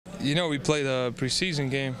You know, we played a preseason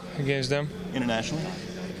game against them. Internationally?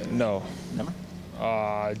 No. Never?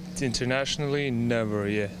 Internationally, never.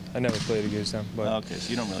 Yeah, I never played against them. But okay,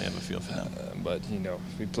 so you don't really have a feel for them. But you know,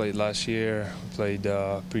 we played last year. We played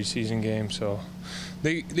preseason game, so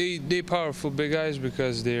they powerful big guys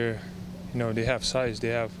because they're, you know, they have size.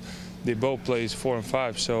 They both plays 4 and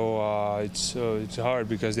 5, so it's hard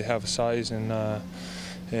because they have size and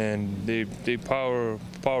they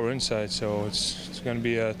power inside. So it's going to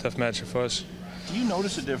be a tough matchup for us. Do you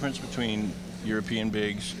notice a difference between European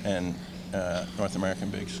bigs and North American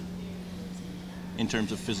bigs in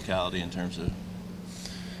terms of physicality, in terms of?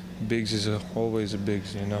 Bigs is always a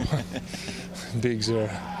bigs, you know. bigs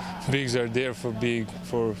are there for being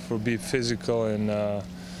physical and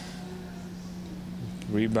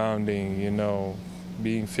rebounding, you know,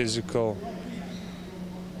 being physical.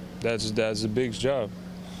 That's the big's job.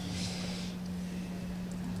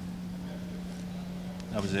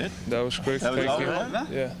 That was it? That was quick. That was Thank you. Right?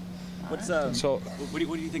 Yeah. What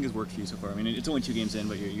do you think has worked for you so far? I mean, it's only 2 games in,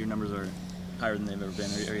 but your numbers are higher than they've ever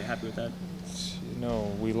been. Are you happy with that? You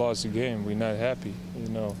know, we lost the game. We're not happy. You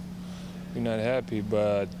know, we're not happy.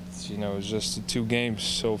 But you know, it's just the 2 games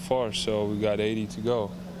so far. So we got 80 to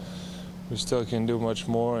go. We still can do much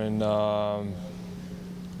more. And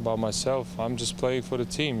about myself, I'm just playing for the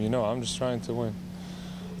team. You know, I'm just trying to win.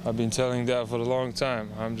 I've been telling that for a long time.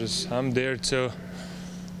 I'm there to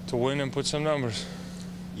win and put some numbers.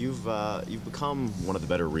 You've become one of the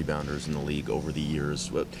better rebounders in the league over the years.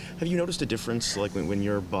 Have you noticed a difference, like when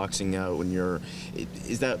you're boxing out,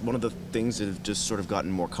 is that one of the things that have just sort of gotten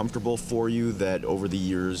more comfortable for you, that over the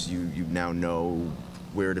years you now know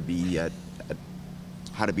where to be at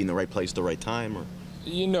how to be in the right place at the right time? Or?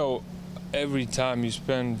 You know, every minute you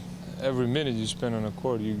spend on the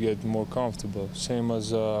court, you get more comfortable. Same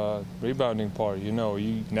as rebounding part. You know,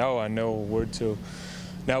 now I know where to.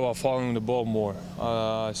 Now I'm following the ball more.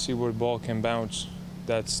 I see where the ball can bounce.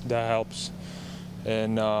 That helps.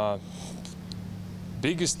 And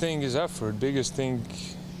biggest thing is effort. Biggest thing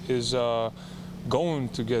is going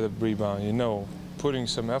to get a rebound. You know, putting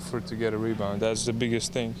some effort to get a rebound. That's the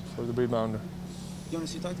biggest thing for the rebounder.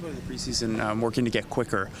 Jonas, you talked about in the preseason working to get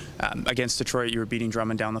quicker. Against Detroit, you were beating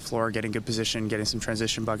Drummond down the floor, getting good position, getting some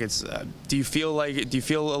transition buckets. Do you feel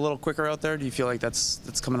a little quicker out there? Do you feel like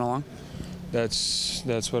that's coming along?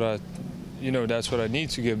 That's what I need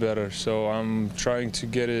to get better. So I'm trying to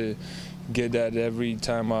get that every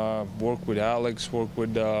time I work with Alex, work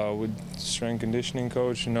with strength conditioning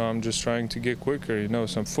coach. You know, I'm just trying to get quicker. You know,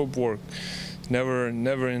 some footwork. Never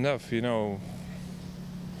enough. You know,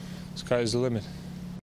 sky's the limit.